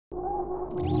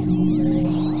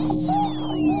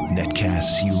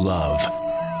Netcasts you love.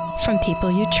 From people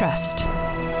you trust.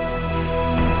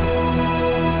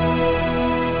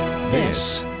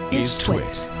 This is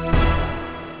TWiT.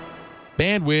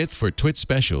 Bandwidth for TWiT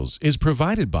specials is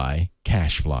provided by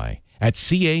Cashfly at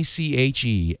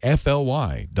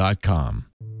CACHEFLY.com.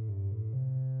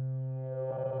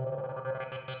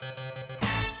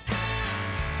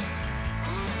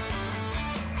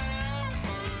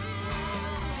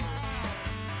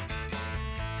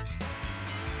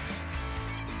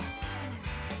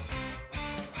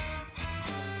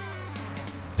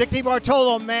 Dick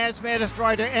DeBartolo, Mads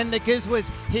Writer, and the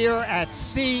Gizwiz here at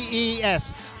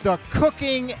CES, the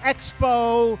Cooking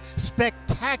Expo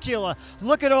Spectacular.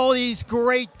 Look at all these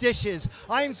great dishes.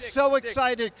 I'm so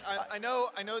excited. I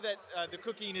know that the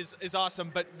cooking is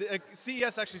awesome, but the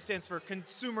CES actually stands for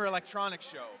Consumer Electronics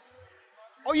Show.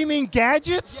 Oh, you mean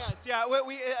gadgets? Yes, yeah.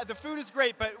 The food is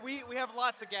great, but we have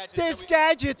lots of gadgets. There's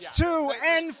gadgets yeah. too,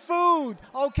 and food.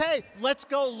 Okay, let's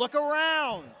go look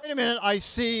around. Wait a minute, I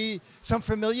see some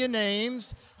familiar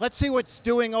names. Let's see what's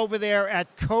doing over there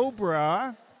at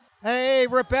Cobra. Hey,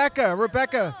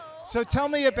 Rebecca. So tell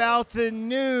me about the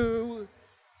new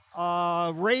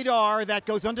radar that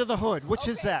goes under the hood. Which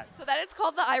is that? So that is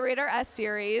called the iRadar S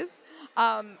series.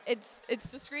 It's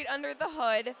discreet under the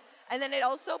hood. And then it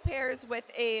also pairs with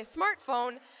a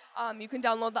smartphone. You can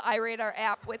download the iRadar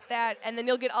app with that, and then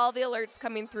you'll get all the alerts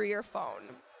coming through your phone.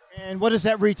 And what does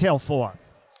that retail for?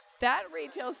 That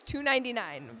retails $299.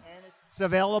 And it's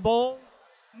available?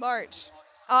 August.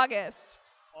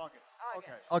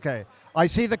 Okay. I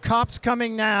see the cops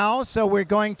coming now, so we're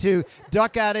going to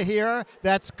duck out of here.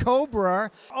 That's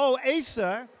Cobra. Oh,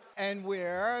 Asa. And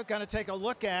we're going to take a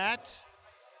look at,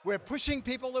 we're pushing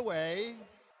people away.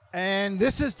 And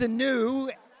this is the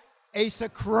new Asa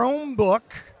Chromebook.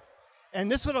 And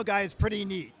this little guy is pretty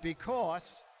neat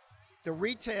because the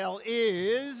retail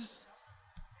is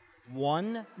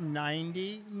 $199.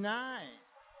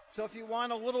 So if you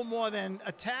want a little more than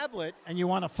a tablet and you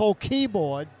want a full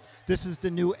keyboard, this is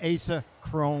the new Asa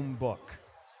Chromebook.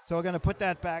 So we're going to put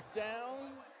that back down.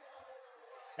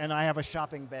 And I have a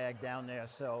shopping bag down there,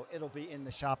 so it'll be in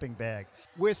the shopping bag.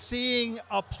 We're seeing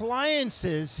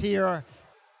appliances here.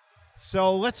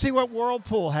 So let's see what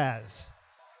Whirlpool has.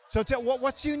 So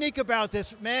what's unique about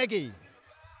this, Maggie?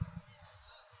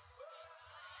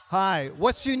 Hi,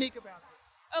 what's unique about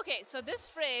this? Okay, so this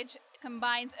fridge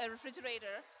combines a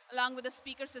refrigerator along with a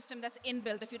speaker system that's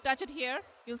inbuilt. If you touch it here,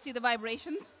 you'll see the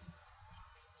vibrations.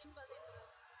 It's inbuilt into the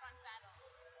front panel.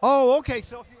 Oh, okay,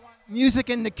 so if you want music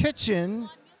in the kitchen.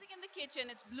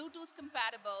 It's Bluetooth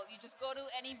compatible. You just go to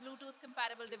any Bluetooth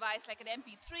compatible device like an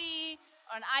MP3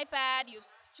 or an iPad. You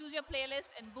choose your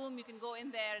playlist, and boom, you can go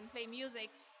in there and play music.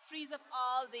 Frees up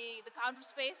all the counter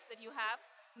space that you have.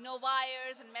 No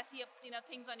wires and messy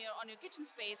things on your kitchen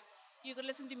space. You could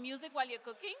listen to music while you're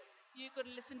cooking. You could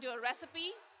listen to a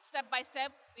recipe step by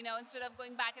step. Instead of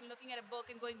going back and looking at a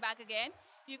book and going back again,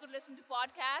 you could listen to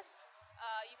podcasts.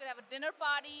 You could have a dinner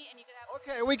party, and you could have...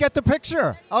 Okay, we get the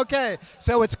picture. Okay,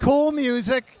 so it's cool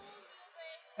music.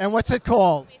 And what's it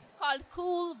called? It's called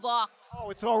Cool Vox.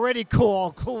 Oh, it's already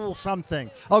cool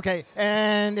something. Okay,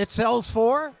 and it sells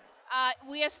for?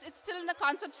 It's still in the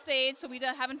concept stage, so we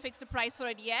haven't fixed a price for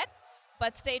it yet,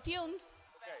 but stay tuned.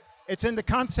 It's in the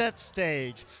concept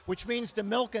stage, which means the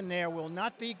milk in there will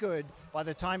not be good by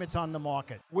the time it's on the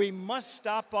market. We must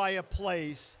stop by a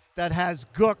place that has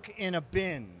gook in a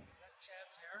bin.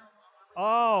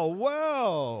 Oh,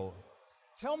 whoa.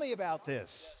 Tell me about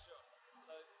this. Yeah,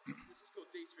 sure. So this is called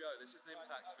D3O. This is an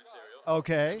impact material.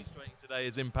 Okay. Demonstrating today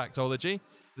is impactology,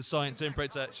 the science in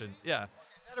protection. Yeah. Is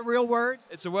that a real word?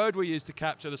 It's a word we use to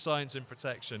capture the science in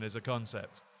protection as a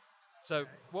concept. So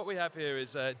what we have here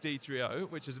is D3O,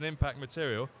 which is an impact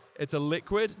material. It's a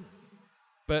liquid,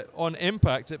 but on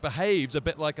impact, it behaves a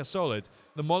bit like a solid.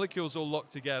 The molecules all lock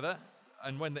together,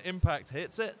 and when the impact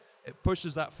hits it, it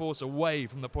pushes that force away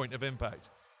from the point of impact.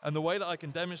 And the way that I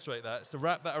can demonstrate that is to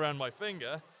wrap that around my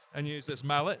finger and use this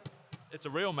mallet. It's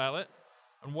a real mallet,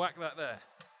 and whack that there.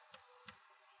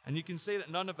 And you can see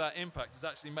that none of that impact is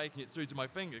actually making it through to my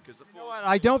finger because the force...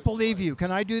 I don't believe you.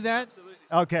 Can I do that? Absolutely.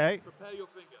 Okay. Prepare your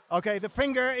finger. Okay, the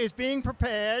finger is being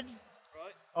prepared.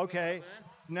 Right. Okay.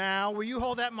 Now, will you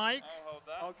hold that mic? I'll hold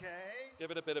that. Okay. Give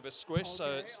it a bit of a squish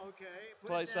so it's... Okay. Put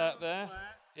Place it down that there.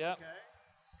 flat. Yeah. Okay.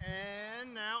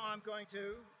 And now I'm going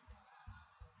to...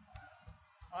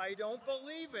 I don't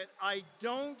believe it. I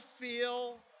don't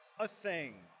feel a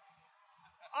thing.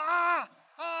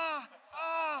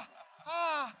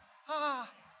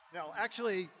 No,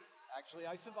 actually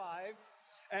I survived.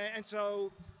 And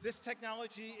so This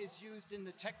technology is used in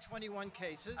the Tech 21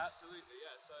 cases. Absolutely,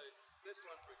 yeah. So this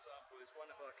one, for example, is one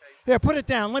of our cases. Here, put it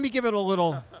down. Let me give it a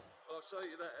little. I'll show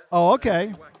you there. Oh, okay.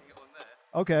 Whacking it on there.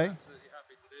 Okay. Absolutely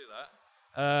happy to do that.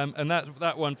 And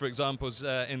that one, for example, is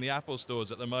in the Apple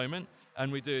stores at the moment.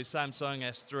 And we do Samsung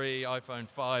S3, iPhone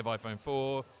 5, iPhone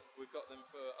 4. We've got them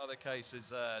for other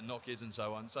cases, Nokias and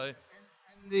so on. So.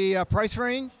 The price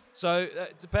range? So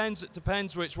it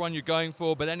depends which one you're going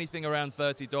for, but anything around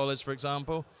 $30, for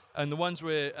example. And the ones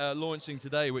we're launching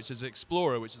today, which is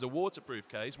Explorer, which is a waterproof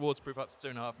case, waterproof up to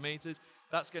 2.5 meters,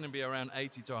 that's going to be around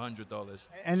 $80 to $100.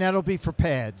 And that'll be for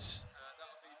pads?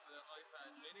 That'll be for the iPad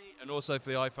mini and also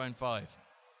for the iPhone 5.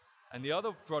 And the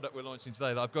other product we're launching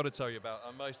today that I've got to tell you about,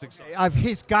 I'm most excited.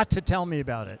 He's got to tell me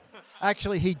about it.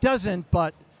 Actually, he doesn't,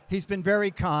 but he's been very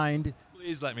kind.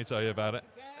 Please let me tell you about it.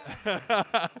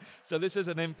 So this is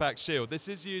an impact shield. This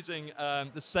is using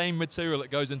the same material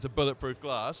that goes into bulletproof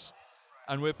glass,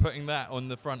 and we're putting that on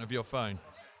the front of your phone.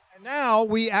 And now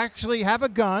we actually have a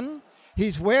gun.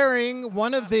 He's wearing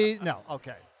one of the... No,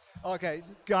 okay. Okay,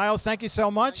 Giles, thank you so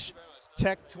much.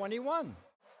 Tech 21.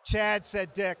 Chad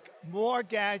said, Dick, more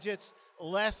gadgets,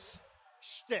 less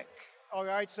shtick. All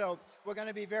right, so we're going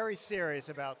to be very serious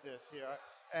about this here.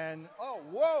 And, oh,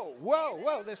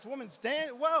 whoa, this woman's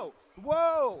dancing, whoa.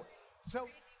 So,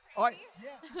 all right,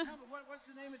 yeah, so tell me, what's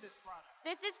the name of this product?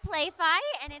 This is Play-Fi,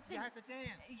 and it's... You have to dance.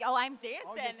 Oh, I'm dancing.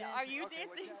 Oh, you're dancing. Are you Okay,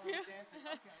 dancing we're too? dancing.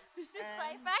 Okay. This is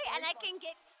Play-Fi, and I can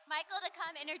get Michael to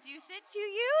come introduce it to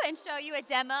you and show you a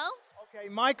demo. Okay,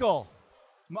 Michael.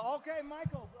 Okay,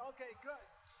 good.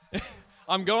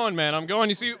 I'm going, man. I'm going.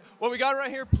 You see what we got right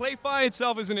here? Play-Fi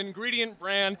itself is an ingredient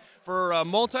brand for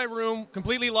multi-room,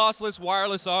 completely lossless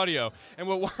wireless audio. And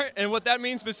what that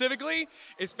means specifically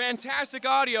is fantastic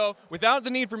audio without the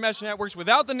need for mesh networks,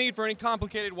 without the need for any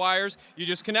complicated wires. You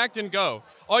just connect and go.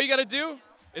 All you got to do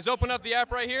is open up the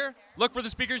app right here, look for the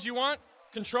speakers you want,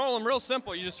 control them real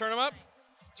simple. You just turn them up,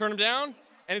 turn them down,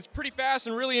 and it's pretty fast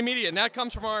and really immediate. And that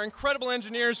comes from our incredible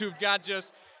engineers who've got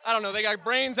just, I don't know, they got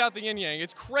brains out the yin-yang.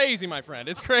 It's crazy, my friend.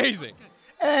 It's crazy.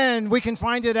 And we can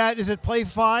find it at, is it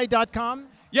playfi.com?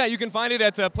 Yeah, you can find it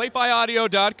at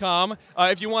playfiaudio.com.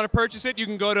 If you want to purchase it, you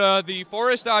can go to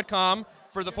theforest.com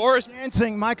for the Forest.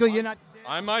 Dancing, Michael, you're not...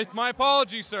 My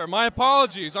apologies, sir. My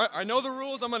apologies. I know the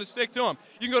rules. I'm going to stick to them.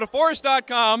 You can go to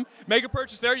forest.com, make a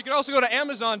purchase there. You can also go to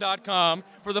amazon.com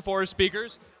for the Forest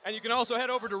speakers. And you can also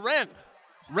head over to Ren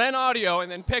Audio,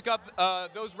 and then pick up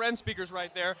those Ren speakers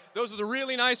right there. Those are the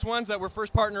really nice ones that we're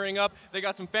first partnering up. They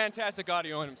got some fantastic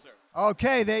audio in them, sir.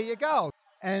 Okay, there you go.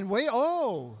 And wait,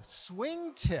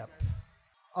 Swing Tip.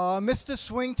 Mr.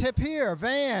 Swing Tip here,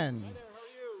 Van. Hi there,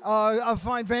 how are you? I'm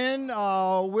fine, Van.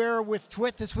 We're with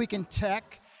TWiT This Week in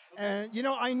Tech. And, you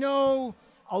know, I know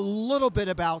a little bit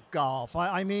about golf.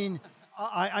 I mean,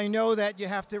 I know that you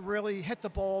have to really hit the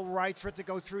ball right for it to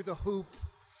go through the hoop.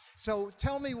 So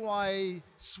tell me why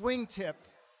Swing Tip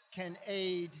can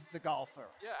aid the golfer.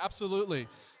 Yeah, absolutely.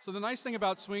 So the nice thing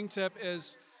about Swing Tip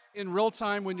is in real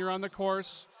time when you're on the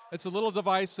course, it's a little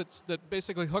device that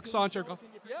basically hooks onto your golf.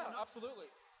 Yeah, absolutely.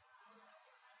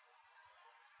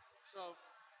 So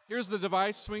here's the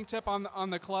device, Swing Tip on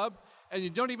the club, and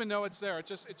you don't even know it's there. It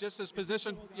just is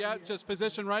positioned. Yeah, just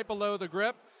positioned right below the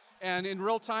grip. And in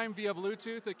real time via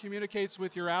Bluetooth, it communicates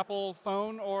with your Apple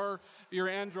phone or your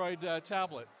Android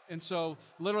tablet. And so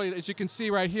literally, as you can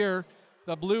see right here,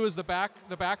 the blue is the back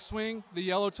swing, the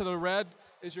yellow to the red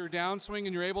is your downswing,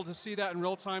 and you're able to see that in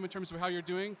real time in terms of how you're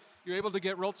doing. You're able to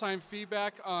get real-time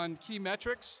feedback on key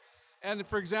metrics. And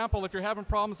for example, if you're having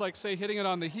problems like, say, hitting it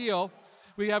on the heel,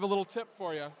 we have a little tip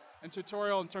for you and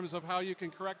tutorial in terms of how you can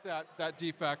correct that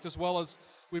defect, as well as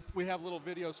we have little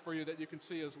videos for you that you can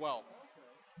see as well.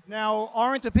 Now,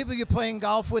 aren't the people you're playing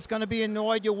golf with going to be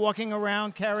annoyed you're walking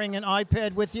around carrying an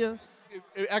iPad with you?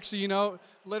 Actually, you know,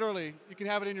 literally, you can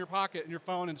have it in your pocket in your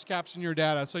phone and it's capturing your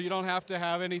data, so you don't have to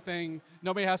have anything.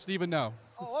 Nobody has to even know.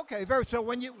 Oh, okay. So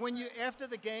when you after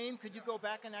the game, could you go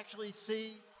back and actually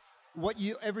see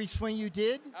every swing you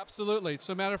did? Absolutely.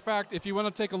 So, matter of fact, if you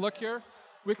want to take a look here,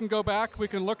 we can go back. We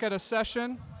can look at a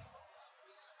session,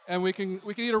 and we can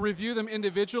either review them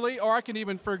individually, or I can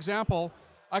even, for example,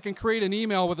 I can create an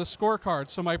email with a scorecard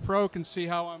so my pro can see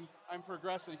how I'm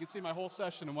progressing. You can see my whole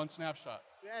session in one snapshot.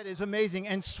 That is amazing.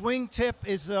 And Swing Tip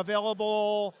is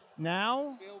available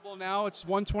now? Available now. It's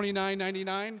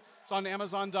 $129.99. It's on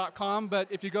Amazon.com. But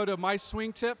if you go to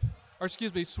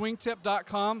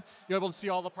swingtip.com, you're able to see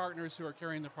all the partners who are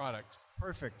carrying the product.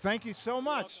 Perfect. Thank you so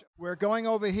much. We're going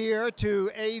over here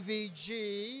to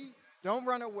AVG. Don't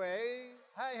run away.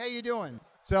 Hi, how you doing?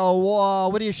 So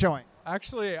what are you showing?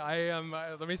 Actually, I am.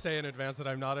 Let me say in advance that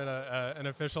I'm not an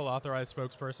official authorized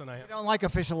spokesperson. I don't like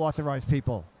official authorized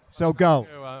people. So go.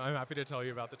 I'm happy to tell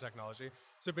you about the technology.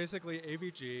 So basically,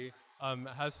 AVG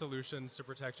has solutions to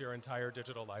protect your entire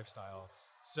digital lifestyle.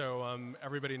 So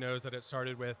everybody knows that it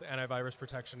started with antivirus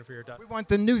protection for your desktop. We want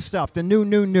the new stuff, the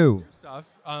new. Stuff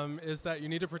is that you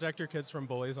need to protect your kids from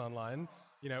bullies online.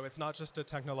 You know, it's not just a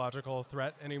technological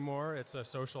threat anymore, it's a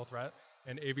social threat,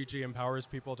 and AVG empowers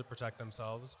people to protect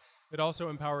themselves. It also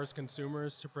empowers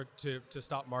consumers to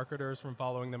stop marketers from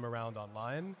following them around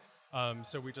online.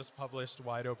 So we just published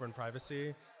Wide Open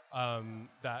Privacy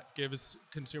that gives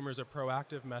consumers a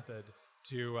proactive method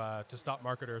to stop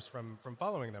marketers from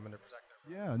following them and to protect them.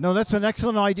 Yeah, no, that's an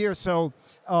excellent idea. So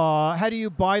how do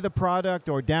you buy the product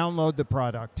or download the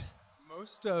product?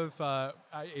 Most of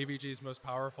AVG's most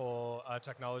powerful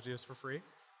technology is for free.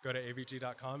 Go to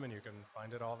avg.com and you can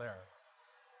find it all there.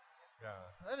 Yeah.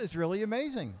 That is really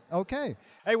amazing. Okay.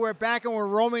 Hey, we're back and we're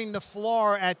roaming the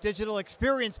floor at Digital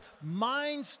Experience.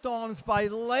 Mindstorms by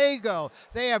Lego.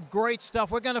 They have great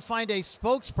stuff. We're going to find a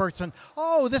spokesperson.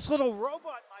 Oh, this little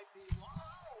robot might be.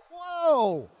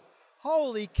 Whoa.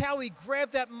 Holy cow, he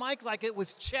grabbed that mic like it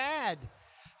was Chad.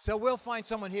 So we'll find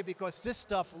someone here because this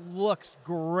stuff looks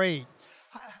great.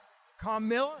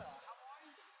 Carmilla?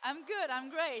 I'm good,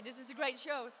 I'm great. This is a great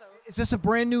show. So. Is this a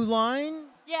brand new line?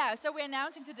 Yeah, so we're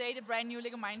announcing today the brand new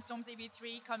LEGO Mindstorms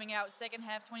EV3 coming out second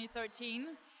half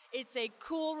 2013. It's a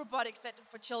cool robotic set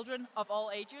for children of all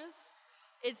ages.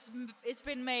 It's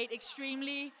been made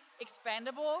extremely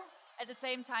expandable, at the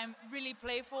same time really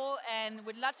playful and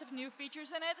with lots of new features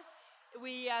in it.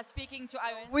 We are speaking to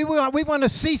iOS. We want to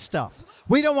see stuff.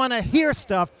 We don't want to hear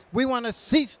stuff. We want to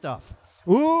see stuff.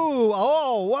 Ooh,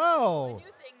 oh, whoa. The new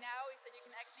thing now is that you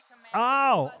can actually command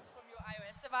robots from your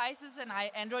iOS devices and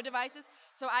Android devices.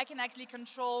 So I can actually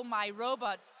control my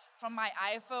robots from my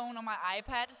iPhone or my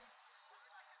iPad.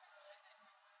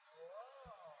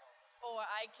 Or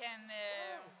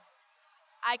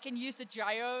I can use the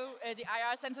gyro, the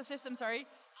IR sensor system, sorry.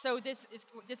 So this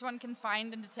one can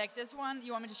find and detect this one.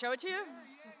 You want me to show it to you?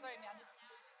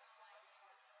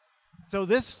 So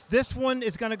this one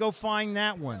is going to go find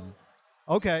that one.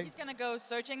 Okay. He's going to go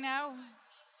searching now.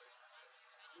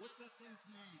 What's that thing's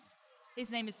name? His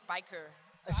name is Spiker.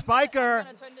 So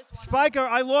Spiker,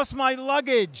 I lost my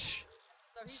luggage.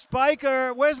 So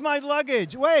Spiker, where's my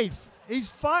luggage? Wait,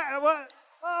 he's firing. What?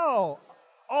 Oh,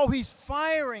 he's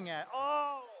firing at.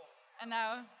 Oh. And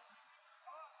now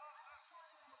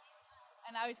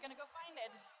he's gonna go find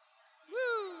it.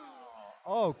 Woo!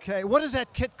 Okay, what does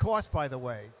that kit cost, by the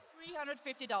way?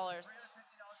 $350.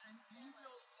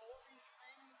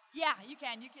 Yeah, you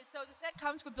can. So the set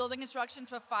comes with building instructions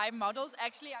for 5 models.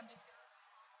 Actually, I'm just.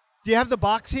 Do you have the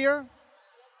box here? Yes,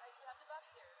 I do have the box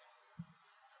here.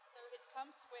 So it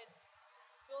comes with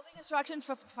building instructions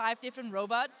for 5 different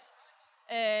robots.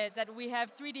 That we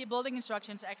have 3D building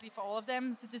instructions actually for all of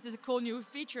them. So this is a cool new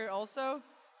feature also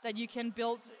that you can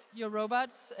build your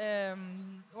robots.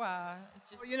 Wow,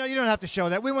 you know, you don't have to show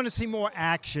that. We want to see more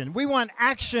action. We want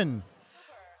action.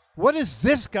 What does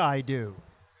this guy do?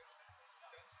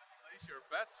 Place your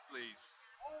bets, please.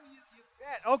 Oh, you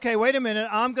bet. Okay, wait a minute.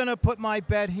 I'm going to put my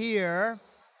bet here.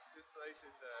 Just place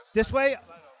it this way?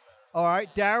 All right.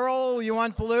 Daryl, you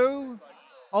want blue?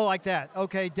 Oh, like that.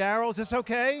 Okay, Daryl, is this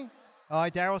okay? All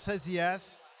right, Daryl says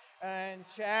yes. And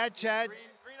Chad.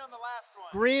 Green on the last one.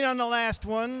 Green on the last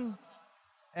one.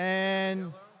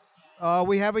 And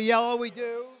we have a yellow, we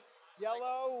do.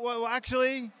 Yellow, well,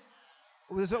 actually,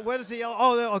 where does the yellow?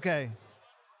 Oh, okay.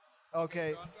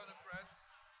 Okay. So I'm going to press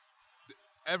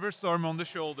Everstorm on the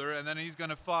shoulder, and then he's going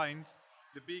to find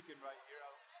the beacon right here.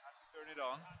 I'll have to turn it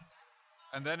on.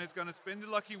 And then it's going to spin the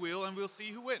lucky wheel, and we'll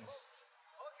see who wins.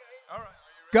 Okay. All right.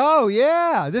 Go,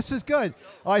 yeah, this is good.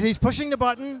 All right, he's pushing the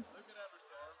button.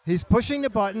 He's pushing the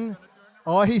button.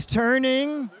 Oh, he's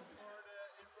turning.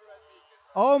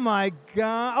 Oh, my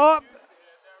God. Oh,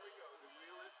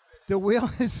 the wheel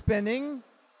is spinning.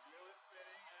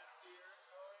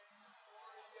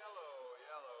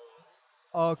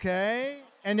 Okay,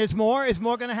 and there's more? Is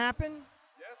more going to happen?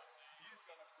 Yes.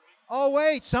 Oh,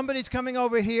 wait, somebody's coming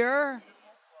over here.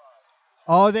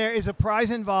 Oh, there is a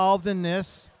prize involved in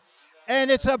this. And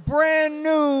it's a brand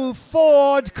new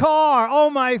Ford car. Oh,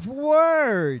 my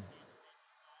word.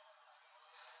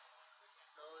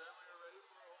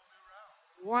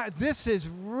 Wow, this is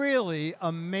really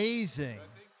amazing.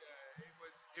 I think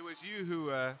it was you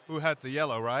who had the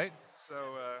yellow, right? So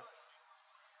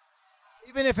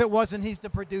even if it wasn't, he's the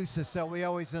producer, so we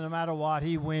always, no matter what,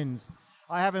 he wins.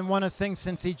 I haven't won a thing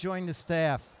since he joined the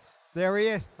staff. There he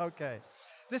is. Okay.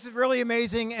 This is really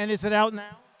amazing, and is it out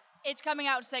now? It's coming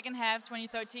out second half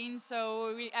 2013,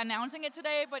 so we're announcing it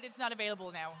today, but it's not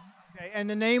available now. Okay, and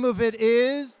the name of it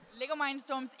is? Lego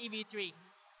Mindstorms EV3.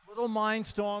 Little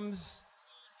Mindstorms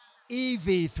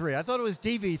EV3. I thought it was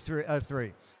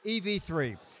DV3.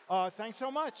 EV3. Thanks so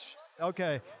much.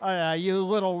 Okay. You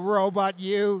little robot,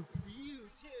 you. You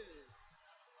too.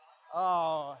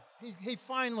 Oh, he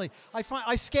finally.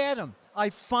 I scared him. I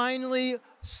finally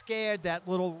scared that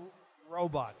little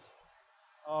robot.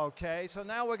 Okay, so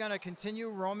now we're going to continue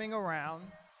roaming around.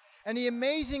 And the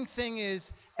amazing thing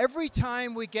is, every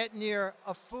time we get near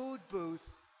a food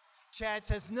booth, Chad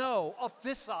says, no, up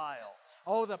this aisle.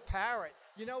 Oh, the parrot.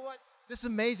 You know what? This is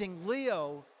amazing.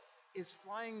 Leo is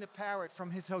flying the parrot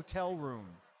from his hotel room.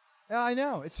 Yeah, I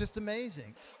know. It's just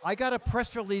amazing. I got a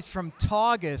press release from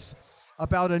Targus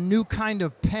about a new kind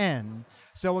of pen.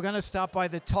 So we're going to stop by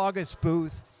the Targus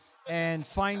booth and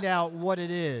find out what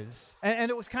it is. And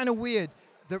it was kind of weird.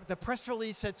 The press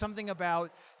release said something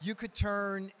about you could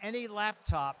turn any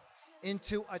laptop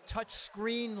into a touch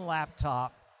screen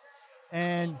laptop.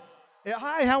 And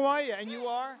hi, how are you? And you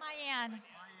are? Mayan.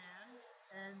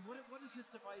 And what is this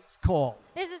device called?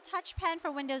 This is Touch Pen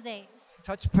for Windows 8.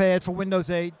 Touchpad for Windows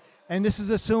 8. And this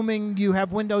is assuming you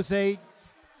have Windows 8?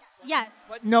 Yes.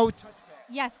 But no touchpad?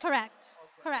 Yes, correct.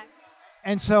 Correct.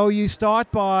 And so you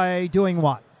start by doing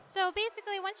what? So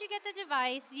basically, once you get the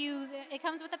device, it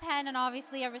comes with a pen and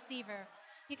obviously a receiver.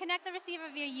 You connect the receiver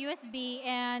via USB,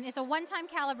 and it's a one-time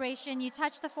calibration. You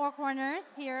touch the four corners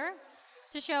here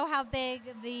to show how big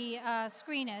the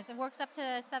screen is. It works up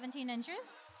to 17 inches.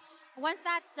 Once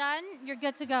that's done, you're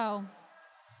good to go.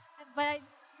 But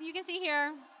you can see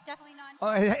here, definitely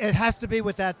not. It has to be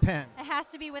with that pen. It has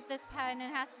to be with this pen,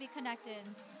 and it has to be connected.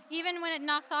 Even when it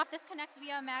knocks off, this connects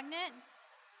via a magnet.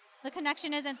 The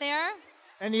connection isn't there.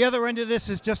 And the other end of this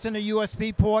is just in a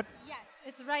USB port? Yes,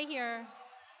 it's right here.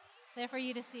 There for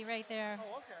you to see right there.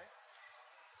 Oh, okay.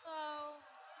 So,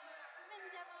 I've been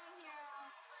demoing here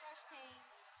on fresh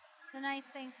paint. The nice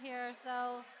things here.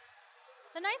 So,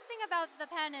 the nice thing about the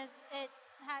pen is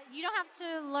you don't have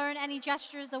to learn any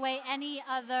gestures the way any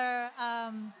other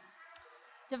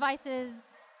devices.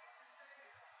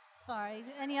 Sorry,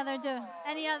 any other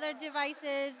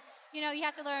devices. You know, you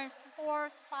have to learn 4,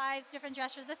 5 different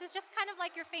gestures. This is just kind of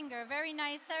like your finger. Very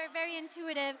nice, very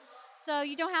intuitive. So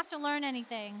you don't have to learn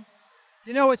anything.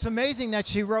 You know, it's amazing that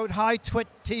she wrote Hi TWiT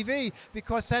TV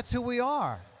because that's who we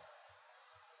are.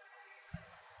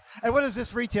 And what does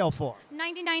this retail for?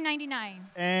 $99.99.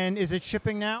 And is it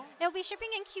shipping now? It'll be shipping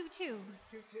in Q2.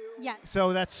 Q2? Yes.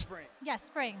 So that's spring. Yes,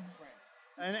 spring.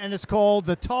 And it's called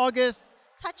the Targus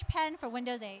Touch Pen for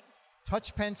Windows 8.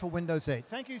 Touch Pen for Windows 8.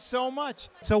 Thank you so much.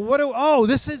 So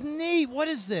this is neat. What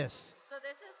is this? So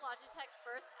this is Logitech's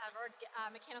first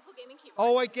ever mechanical gaming keyboard.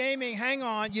 Oh, wait, gaming. Hang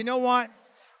on. You know what?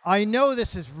 I know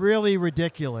this is really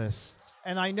ridiculous,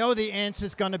 and I know the answer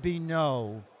is going to be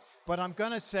no, but I'm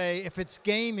going to say if it's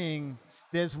gaming,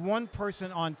 there's one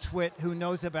person on TWiT who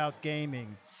knows about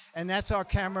gaming, and that's our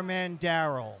cameraman,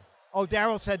 Daryl. Oh,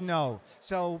 Daryl said no.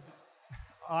 So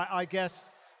I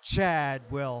guess Chad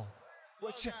will.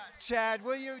 Well, Chad,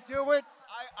 will you do it?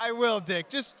 I will, Dick,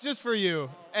 just for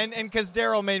you, and because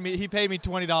Daryl he paid me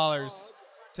 $20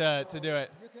 to do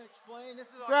it. You can explain. This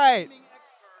is Great.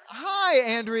 Hi,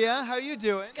 Andrea. How are you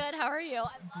doing? Good. How are you?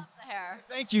 I love the hair.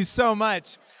 Thank you so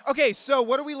much. Okay, so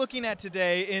what are we looking at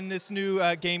today in this new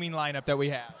gaming lineup that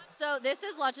we have? So this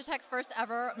is Logitech's first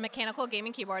ever mechanical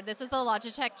gaming keyboard. This is the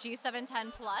Logitech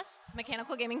G710 Plus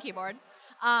mechanical gaming keyboard.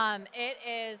 It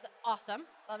is awesome.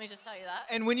 Let me just tell you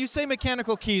that. And when you say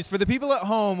mechanical keys, for the people at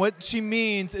home, what she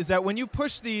means is that when you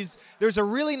push these, there's a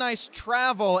really nice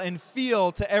travel and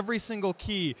feel to every single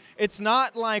key. It's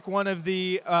not like one of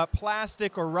the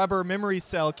plastic or rubber memory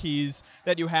cell keys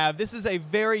that you have. This is a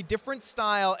very different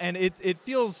style, and it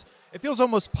feels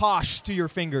almost posh to your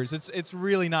fingers. It's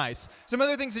really nice. Some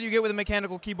other things that you get with a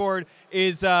mechanical keyboard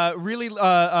is really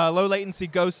low latency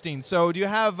ghosting. So do you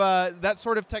have that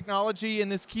sort of technology in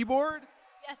this keyboard?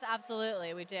 Yes,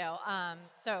 absolutely, we do.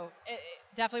 So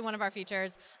definitely one of our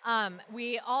features.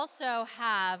 We also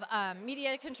have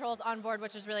media controls on board,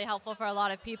 which is really helpful for a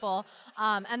lot of people.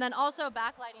 And then also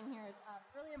backlighting here is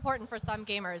really important for some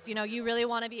gamers. You know, you really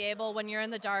want to be able, when you're in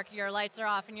the dark, your lights are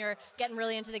off and you're getting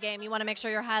really into the game, you want to make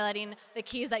sure you're highlighting the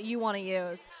keys that you want to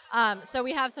use. So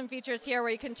we have some features here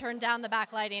where you can turn down the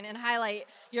backlighting and highlight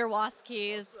your WASD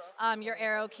keys, your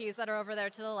arrow keys that are over there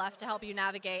to the left to help you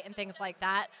navigate and things like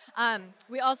that.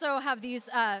 We also have these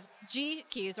G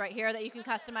keys right here that you can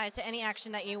customize to any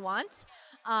action that you want.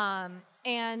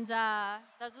 And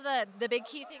those are the big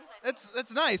key things.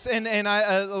 That's nice, and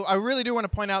I really do want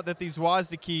to point out that these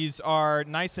WASD keys are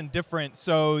nice and different,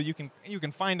 so you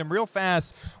can find them real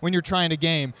fast when you're trying to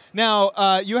game.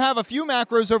 Now you have a few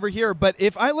macros over here, but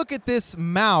if I look at this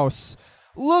mouse,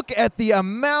 look at the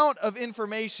amount of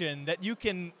information that you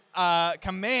can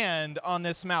command on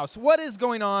this mouse. What is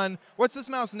going on? What's this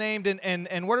mouse named,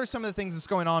 and what are some of the things that's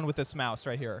going on with this mouse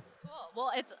right here? Cool.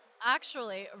 Well, it's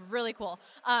actually really cool.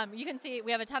 You can see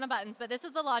we have a ton of buttons, but this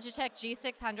is the Logitech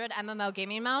G600 MMO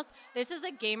gaming mouse. This is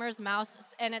a gamer's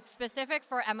mouse, and it's specific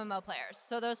for MMO players.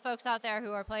 So those folks out there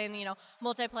who are playing,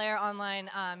 multiplayer online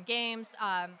games,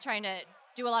 trying to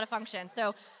do a lot of functions.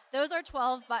 So those are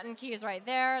 12 button keys right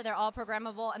there. They're all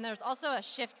programmable, and there's also a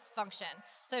shift function.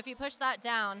 So if you push that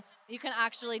down, you can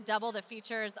actually double the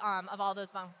features of all those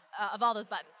buttons.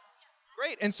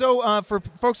 Great. And so for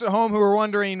folks at home who are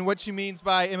wondering what she means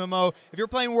by MMO, if you're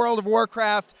playing World of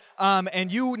Warcraft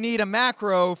and you need a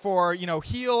macro for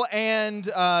heal and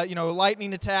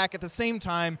lightning attack at the same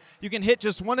time, you can hit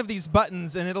just one of these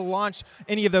buttons and it'll launch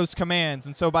any of those commands.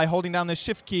 And so by holding down the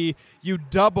shift key, you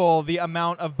double the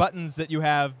amount of buttons that you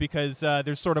have because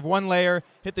there's sort of one layer,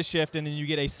 hit the shift, and then you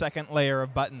get a second layer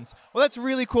of buttons. Well, that's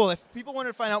really cool. If people want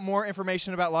to find out more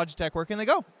information about Logitech, where can they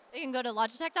go? They can go to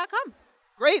logitech.com.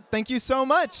 Great. Thank you so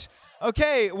much.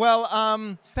 Okay,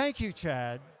 well, thank you,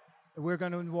 Chad. We're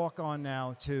going to walk on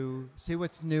now to see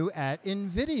what's new at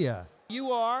NVIDIA.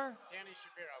 You are? Danny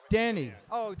Shapiro. Danny.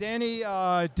 Oh, Danny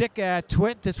Dick at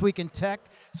TWiT, This Week in Tech.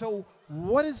 So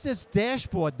what is this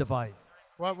dashboard device?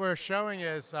 What we're showing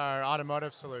is our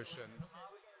automotive solutions.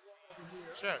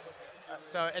 Sure.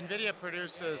 So NVIDIA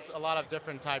produces a lot of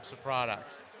different types of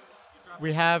products.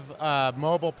 We have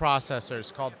mobile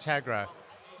processors called Tegra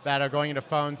that are going into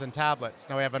phones and tablets.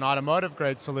 Now we have an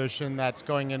automotive-grade solution that's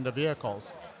going into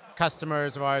vehicles.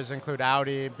 Customers of ours include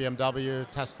Audi, BMW,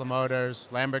 Tesla Motors,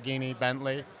 Lamborghini,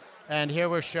 Bentley. And here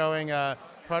we're showing a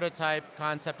prototype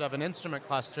concept of an instrument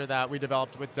cluster that we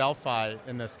developed with Delphi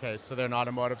in this case. So they're an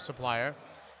automotive supplier.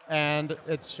 And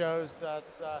it shows us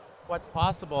what's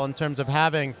possible in terms of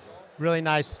having really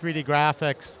nice 3D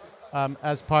graphics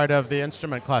as part of the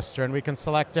instrument cluster. And we can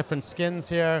select different skins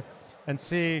here and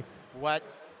see what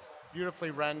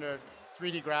beautifully rendered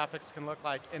 3D graphics can look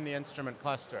like in the instrument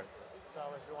cluster. So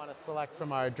if you want to select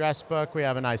from our address book, we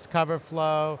have a nice cover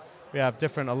flow. We have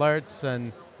different alerts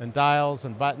and dials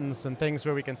and buttons and things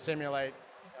where we can simulate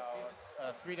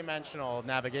a three-dimensional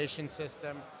navigation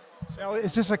system. So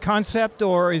is this a concept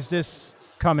or is this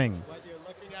coming? What you're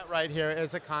looking at right here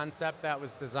is a concept that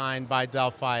was designed by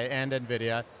Delphi and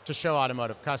NVIDIA to show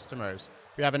automotive customers.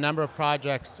 We have a number of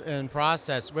projects in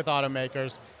process with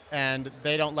automakers, and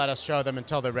they don't let us show them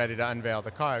until they're ready to unveil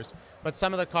the cars. But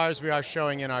some of the cars we are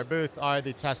showing in our booth are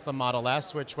the Tesla Model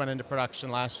S, which went into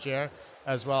production last year,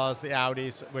 as well as the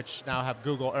Audis, which now have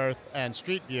Google Earth and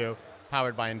Street View,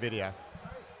 powered by NVIDIA.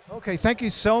 Okay, thank you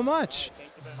so much.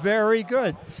 Very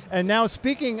good. And now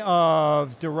speaking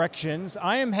of directions,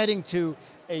 I am heading to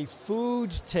a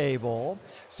food table.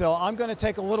 So I'm going to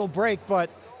take a little break, but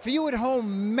for you at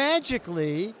home,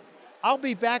 magically, I'll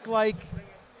be back like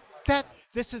that.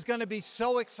 This is going to be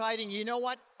so exciting. You know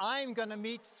what? I'm going to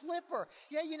meet Flipper.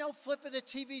 Yeah, Flipper, the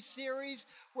TV series?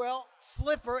 Well,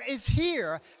 Flipper is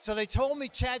here. So they told me,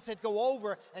 Chad said, go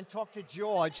over and talk to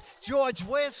George. George,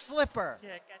 where's Flipper?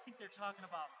 Dick, I think they're talking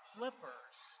about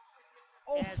flippers.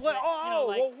 Oh,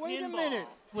 like well, wait a minute.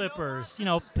 Flippers,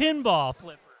 pinball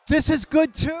flippers. This is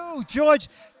good too. George,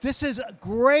 this is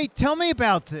great. Tell me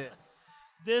about this.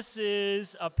 This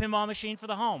is a pinball machine for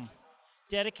the home,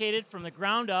 dedicated from the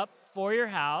ground up for your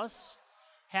house.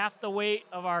 Half the weight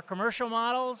of our commercial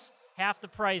models, half the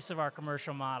price of our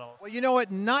commercial models. Well, you know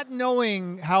what? Not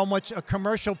knowing how much a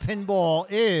commercial pinball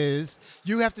is,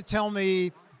 you have to tell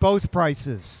me both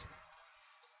prices.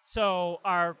 So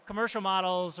our commercial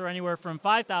models are anywhere from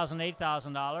 $5,000 to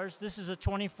 $8,000. This is a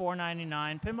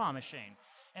 $24.99 pinball machine.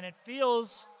 And it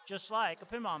feels just like a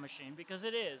pinball machine because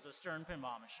it is a Stern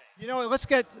pinball machine. You know what? Let's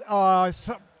get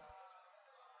some.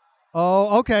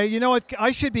 Oh, okay. You know what?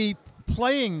 I should be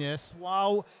playing this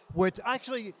while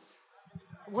actually,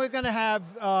 we're going to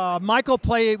have Michael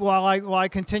play it while I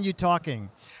continue talking.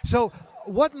 So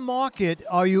what market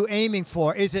are you aiming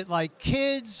for? Is it like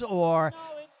kids or? No,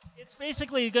 it's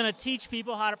basically going to teach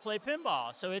people how to play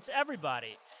pinball. So it's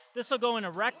everybody. This will go in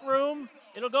a rec room.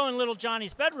 It'll go in little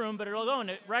Johnny's bedroom, but it'll go in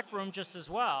a rec room just as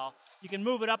well. You can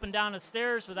move it up and down the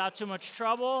stairs without too much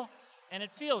trouble, and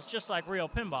it feels just like real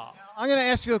pinball. I'm going to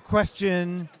ask you a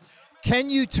question. Can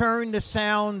you turn the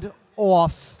sound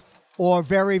off or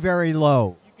very, very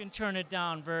low? You can turn it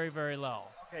down very, very low.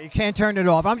 Okay, you can't turn it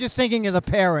off. I'm just thinking of the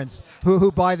parents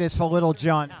who buy this for little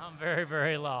John. Down very,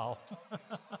 very low.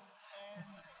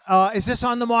 Is this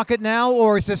on the market now,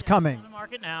 or is this coming? On the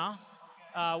market now.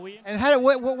 And how?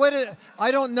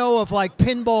 I don't know if like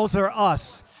Pinballs or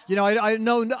Us. You know, I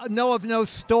know of no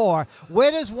store.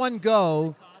 Where does one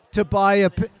go to buy a?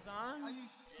 Are you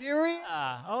serious?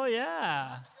 Oh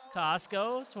yeah,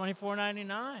 Costco,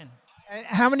 $24.99. And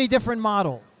how many different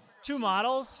models? 2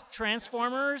 models: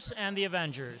 Transformers and the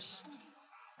Avengers.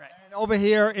 Right. And over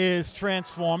here is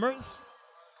Transformers,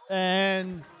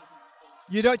 and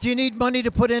do you need money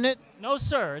to put in it? No,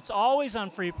 sir. It's always on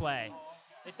free play.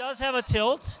 It does have a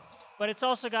tilt, but it's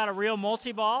also got a real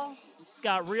multi-ball. It's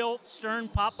got real stern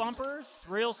pop bumpers,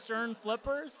 real stern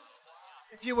flippers.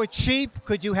 If you were cheap,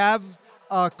 could you have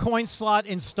a coin slot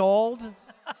installed?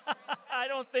 I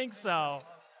don't think so.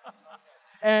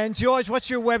 And George, what's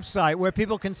your website where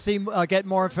people can see get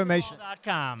more information?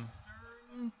 Pinball.com.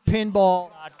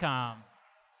 Pinball.com.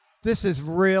 This is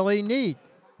really neat.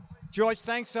 George,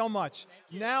 thanks so much.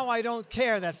 Now I don't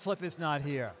care that Flip is not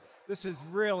here. This is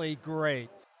really great.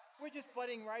 We're just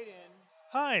butting right in.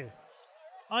 Hi,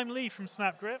 I'm Lee from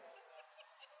SnapGrip,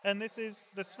 and this is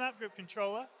the SnapGrip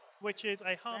controller, which is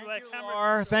a hardware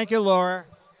camera. Thank you, Laura.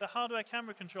 It's a hardware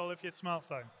camera controller for your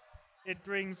smartphone. It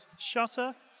brings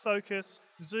shutter, focus,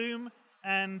 zoom,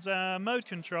 and mode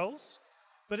controls,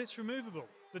 but it's removable.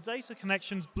 The data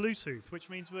connection's Bluetooth, which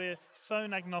means we're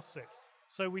phone agnostic.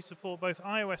 So we support both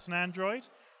iOS and Android.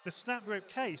 The SnapGrip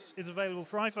case is available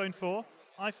for iPhone 4,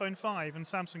 iPhone 5, and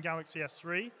Samsung Galaxy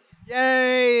S3.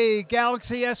 Yay!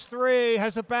 Galaxy S3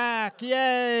 has a back.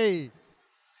 Yay!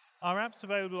 Our app's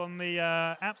available on the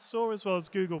App Store as well as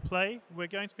Google Play. We're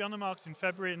going to be on the market in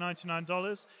February at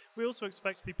 $99. We also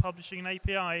expect to be publishing an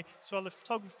API so other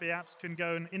photography apps can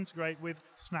go and integrate with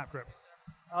SnapGrip.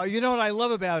 You know what I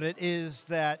love about it is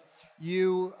that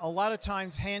you a lot of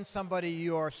times hand somebody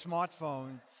your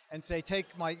smartphone and say, take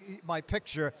my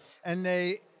picture, and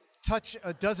they touch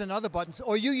a dozen other buttons,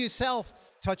 or you yourself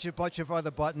touch a bunch of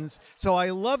other buttons. So I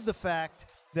love the fact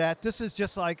that this is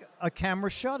just like a camera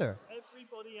shutter.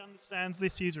 Everybody understands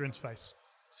this user interface.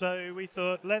 So we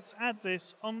thought, let's add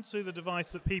this onto the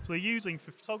device that people are using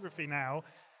for photography now.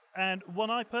 And what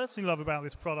I personally love about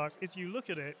this product is you look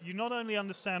at it, you not only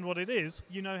understand what it is,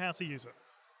 you know how to use it.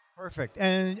 Perfect.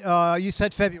 And you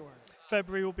said February.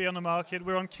 February will be on the market.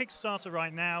 We're on Kickstarter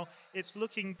right now. It's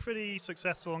looking pretty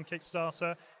successful on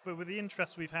Kickstarter, but with the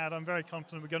interest we've had, I'm very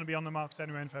confident we're going to be on the market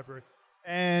anyway in February.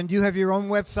 And you have your own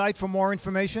website for more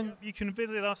information? You can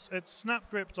visit us at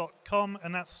snapgrip.com,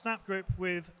 and that's Snapgrip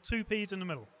with 2 P's in the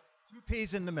middle. 2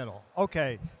 P's in the middle.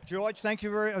 Okay. George, thank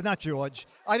you very much. Not George.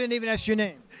 I didn't even ask your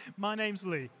name. My name's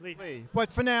Lee. Lee.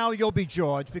 But for now, you'll be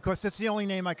George, because that's the only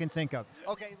name I can think of.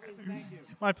 Okay, Lee, thank you.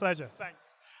 My pleasure. Thanks.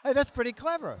 Hey, that's pretty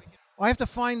clever. I have to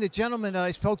find the gentleman that I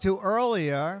spoke to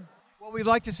earlier. Well, we'd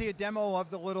like to see a demo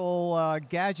of the little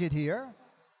gadget here.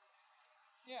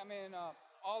 Yeah, I mean,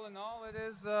 all in all, it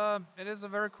is a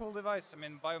very cool device. I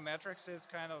mean, biometrics is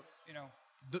kind of,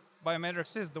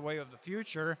 biometrics is the way of the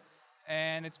future,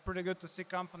 and it's pretty good to see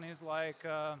companies like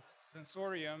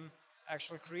Sensorium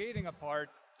actually creating a part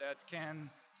that can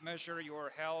measure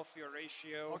your health, your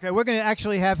ratio. Okay, we're going to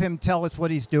actually have him tell us what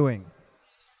he's doing.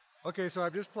 Okay, so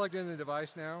I've just plugged in the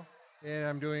device now, and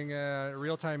I'm doing a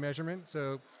real-time measurement.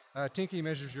 So Tinky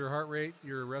measures your heart rate,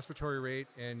 your respiratory rate,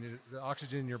 and the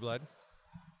oxygen in your blood.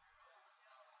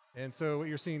 And so what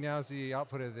you're seeing now is the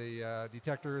output of the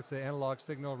detector. It's the analog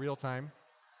signal real-time.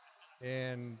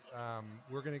 And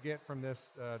we're going to get from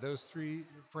this those 3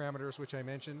 parameters which I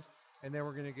mentioned, and then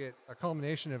we're going to get a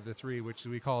culmination of the 3, which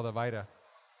we call the VITA.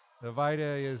 The VITA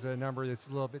is a number that's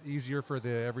a little bit easier for the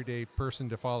everyday person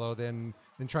to follow than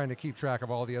trying to keep track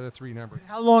of all the other 3 numbers.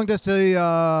 How long does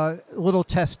the little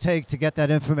test take to get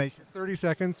that information? 30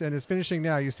 seconds, and it's finishing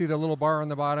now. You see the little bar on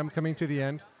the bottom coming to the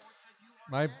end.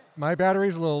 My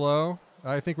battery's a little low.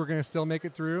 I think we're going to still make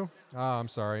it through. Oh, I'm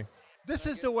sorry. This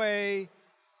is the way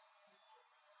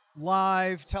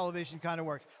live television kind of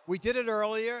works. We did it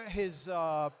earlier. His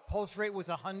pulse rate was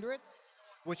 100,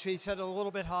 which he said a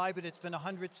little bit high, but it's been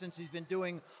 100 since he's been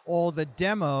doing all the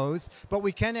demos. But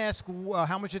we can ask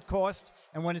how much it costs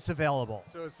and when it's available.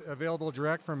 So it's available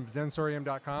direct from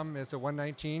Zensorium.com. It's a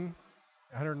 $119,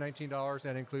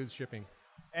 that includes shipping.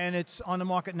 And it's on the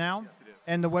market now? Yes, it is.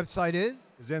 And the website is?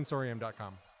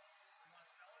 Zensorium.com.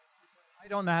 I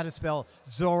don't know how to spell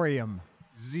Zorium.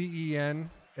 Zensorium.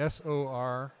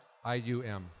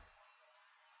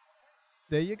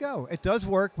 There you go. It does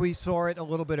work. We saw it a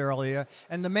little bit earlier.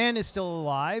 And the man is still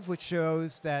alive, which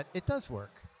shows that it does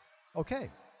work. Okay.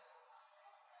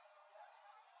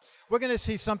 we're going to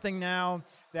see something now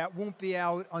that won't be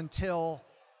out until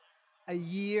a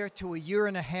year to a year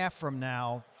and a half from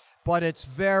now, but it's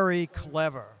very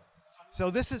clever. So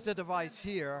this is the device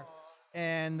here,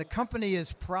 and the company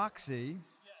is Proxy,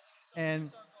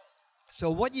 and so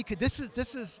what you could, this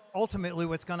is ultimately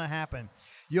what's going to happen.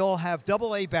 You'll have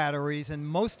AA batteries, and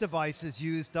most devices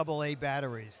use AA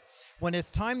batteries. When it's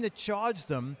time to charge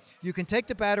them, you can take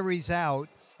the batteries out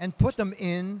and put them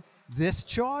in this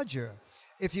charger.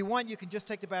 If you want, you can just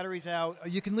take the batteries out, or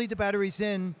you can leave the batteries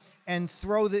in and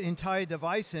throw the entire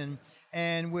device in,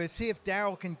 and we'll see if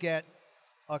Daryl can get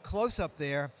a close-up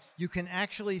there. You can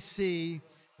actually see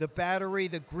the battery,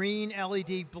 the green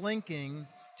LED blinking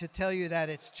to tell you that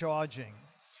it's charging.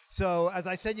 So as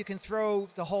I said, you can throw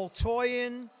the whole toy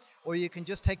in, or you can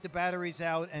just take the batteries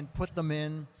out and put them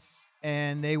in,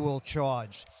 and they will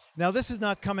charge. Now this is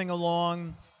not coming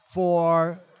along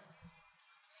for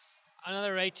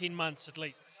another 18 months at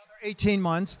least. 18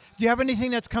 months. Do you have anything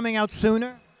that's coming out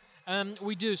sooner?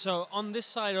 We do. So on this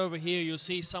side over here, you'll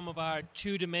see some of our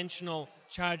two-dimensional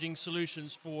charging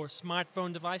solutions for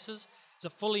smartphone devices. It's a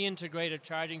fully integrated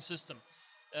charging system.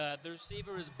 The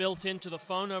receiver is built into the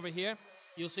phone over here.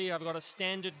 You'll see I've got a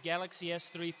standard Galaxy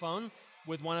S3 phone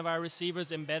with one of our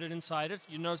receivers embedded inside it.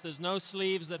 You notice there's no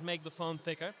sleeves that make the phone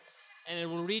thicker, and it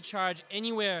will recharge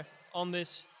anywhere on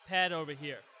this pad over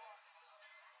here.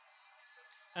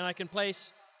 And I can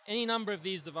place any number of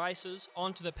these devices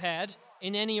onto the pad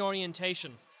in any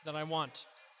orientation that I want.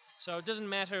 So it doesn't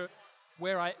matter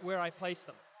where I place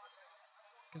them.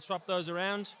 I can swap those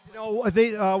around. You know,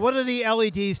 what are the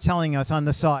LEDs telling us on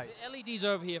the side? The LEDs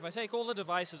over here, if I take all the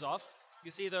devices off,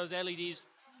 you see those LEDs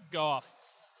go off.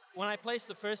 When I place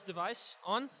the first device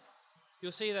on,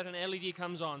 you'll see that an LED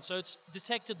comes on. So it's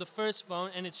detected the first phone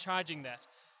and it's charging that.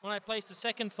 When I place the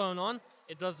second phone on,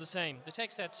 it does the same.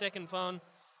 Detects that second phone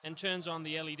and turns on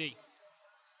the LED.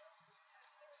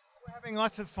 We're having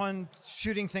lots of fun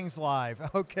shooting things live.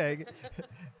 Okay. Supposed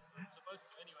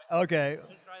to anyway. Okay.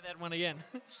 Let's try that one again.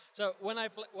 So when I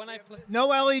no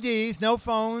LEDs, no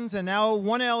phones, and now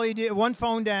one LED, one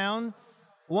phone down,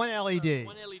 one LED.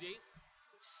 One LED.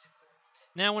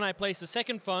 Now when I place the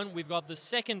second phone, we've got the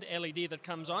second LED that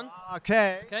comes on.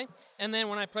 Okay. Okay. And then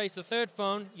when I place the third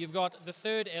phone, you've got the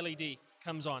third LED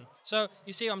comes on. So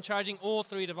you see I'm charging all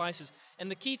three devices. And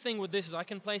the key thing with this is I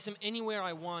can place them anywhere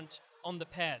I want on the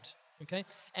pad. Okay.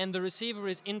 And the receiver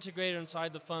is integrated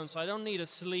inside the phone, so I don't need a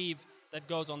sleeve that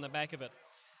goes on the back of it.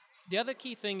 The other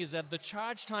key thing is that the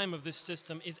charge time of this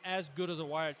system is as good as a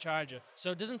wired charger.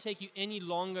 So it doesn't take you any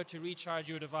longer to recharge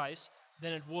your device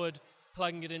than it would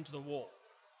plugging it into the wall.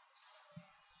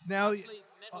 Now, obviously,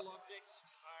 metal objects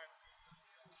are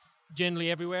generally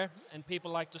everywhere, and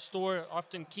people like to store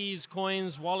often keys,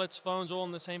 coins, wallets, phones, all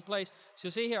in the same place. So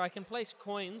you see here, I can place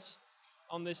coins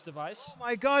on this device. Oh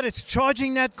my God, it's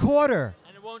charging that quarter.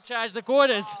 And it won't charge the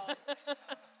quarters.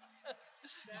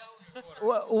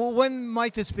 When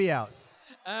might this be out?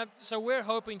 So we're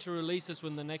hoping to release this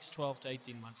within the next 12 to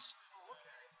 18 months.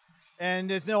 And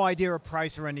there's no idea of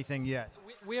price or anything yet.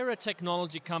 We're a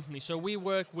technology company, so we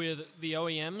work with the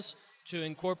OEMs to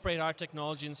incorporate our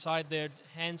technology inside their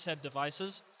handset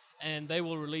devices, and they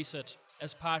will release it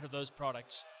as part of those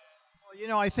products. Well, you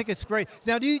know, I think it's great.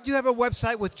 Now, do you have a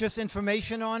website with just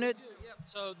information on it?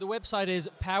 So the website is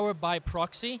Power by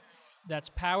Proxy. That's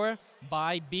Power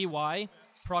by BY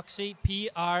Proxy,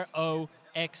 PROXI.com.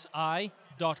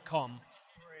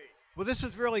 Well, this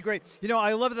is really great. You know,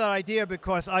 I love that idea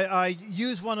because I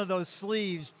use one of those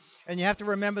sleeves, and you have to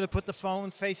remember to put the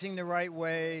phone facing the right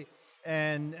way,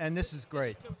 and this is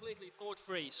great. It's completely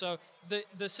thought-free. So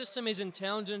the system is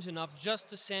intelligent enough just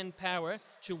to send power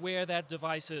to where that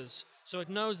device is. So it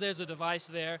knows there's a device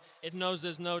there, it knows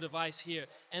there's no device here,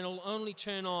 and it'll only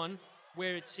turn on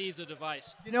where it sees a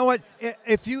device. You know what?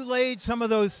 If you laid some of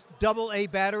those AA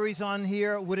batteries on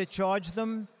here, would it charge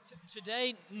them?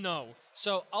 Today, no.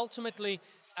 So ultimately,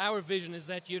 our vision is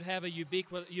that you'd have a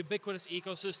ubiquitous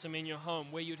ecosystem in your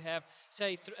home where you'd have,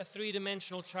 say, a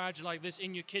three-dimensional charger like this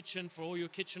in your kitchen for all your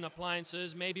kitchen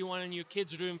appliances, maybe one in your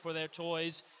kids' room for their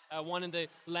toys, one in the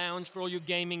lounge for all your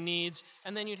gaming needs,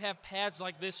 and then you'd have pads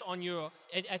like this on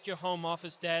at your home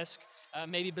office desk,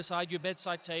 maybe beside your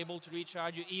bedside table to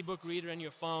recharge your ebook reader and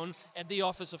your phone, at the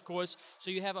office, of course. So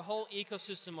you have a whole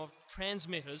ecosystem of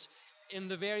transmitters in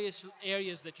the various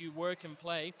areas that you work and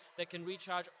play that can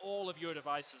recharge all of your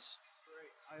devices.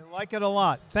 I like it a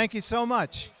lot. Thank you so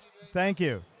much. Thank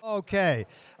you. Okay,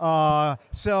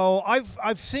 so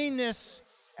I've seen this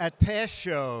at past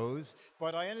shows,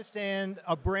 but I understand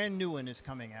a brand new one is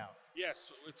coming out. Yes,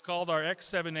 it's called our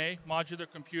X7A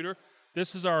modular computer.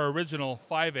 This is our original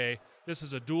 5A, This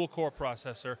is a dual-core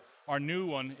processor. Our new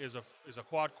one is a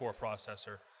quad-core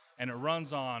processor, and it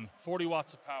runs on 40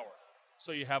 watts of power.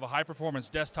 So you have a high-performance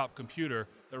desktop computer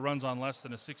that runs on less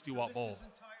than a 60-watt bulb.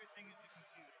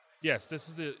 Yes, this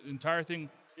is the entire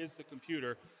thing is the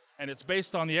computer, and it's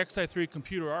based on the Xi3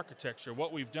 computer architecture.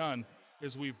 What we've done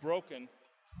is we've broken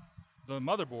the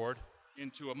motherboard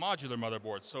into a modular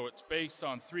motherboard, so it's based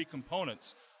on 3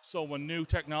 components. So when new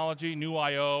technology, new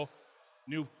I/O,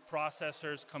 new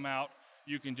processors come out,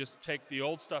 you can just take the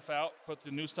old stuff out, put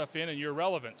the new stuff in, and you're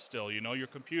relevant still. You know, your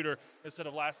computer, instead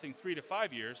of lasting 3 to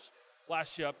 5 years,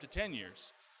 lasts you up to 10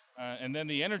 years. And then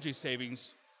the energy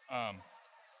savings on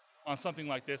something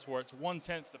like this, where it's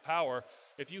 1/10 the power,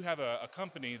 if you have a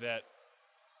company that,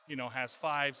 you know, has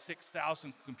 5,000,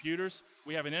 6,000 computers,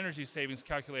 we have an energy savings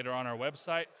calculator on our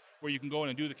website where you can go in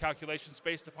and do the calculations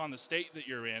based upon the state that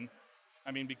you're in.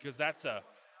 I mean, because that's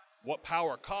what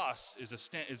power costs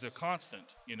is a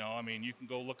constant, you know. I mean, you can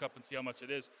go look up and see how much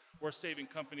it is. We're saving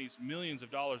companies millions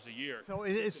of dollars a year. So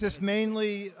it's just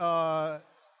mainly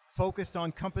focused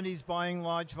on companies buying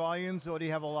large volumes, or do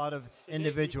you have a lot of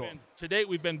individual? To date,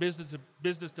 we've been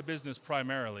business to business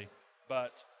primarily,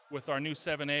 but with our new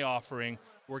 7A offering,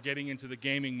 we're getting into the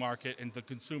gaming market and the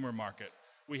consumer market.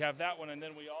 We have that one, and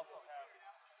then we also have,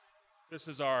 this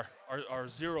is our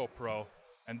Zero Pro,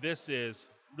 and this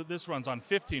runs on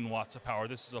 15 watts of power.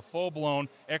 This is a full-blown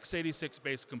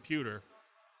x86-based computer,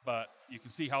 but you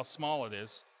can see how small it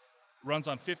is. It runs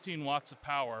on 15 watts of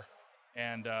power,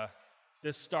 and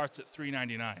this starts at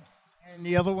 $399. And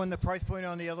the other one, the price point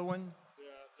on the other one?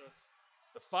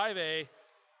 The 5A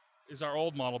is our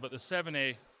old model, but the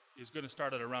 7A is going to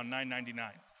start at around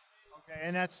 $999. Okay,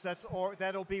 and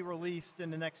that'll be released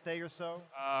in the next day or so?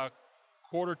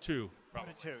 Quarter two.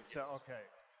 Quarter two, so okay.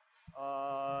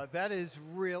 That is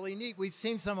really neat. We've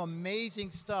seen some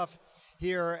amazing stuff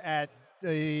here at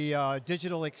the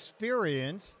Digital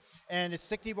Experience, and it's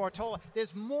Dick DeBartolo.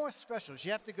 There's more specials.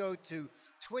 You have to go to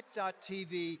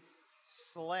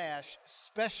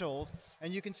twit.tv/specials,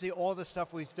 and you can see all the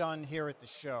stuff we've done here at the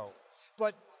show.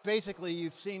 But basically,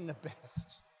 you've seen the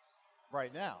best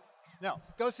right now. Now,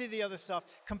 go see the other stuff.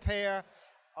 Compare,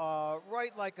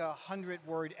 write like a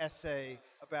 100-word essay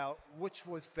about which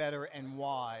was better and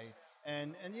why.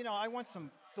 And you know, I want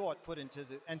some thought put into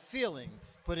and feeling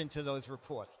put into those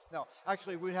reports. No,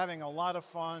 actually, we're having a lot of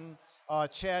fun.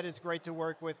 Chad is great to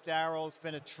work with. Daryl's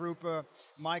been a trooper.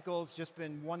 Michael's just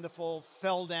been wonderful.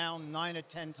 Fell down 9 or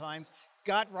 10 times.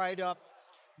 Got right up,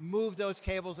 moved those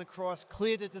cables across,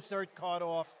 cleared the dessert cart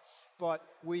off, but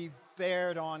we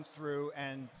bared on through,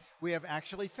 and we have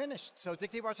actually finished. So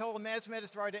Dick DeBartolo, Maz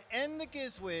Metis Rider, and the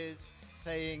Gizwiz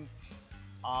saying,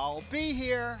 I'll be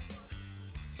here,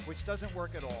 which doesn't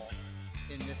work at all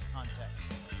in this context.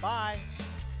 Bye.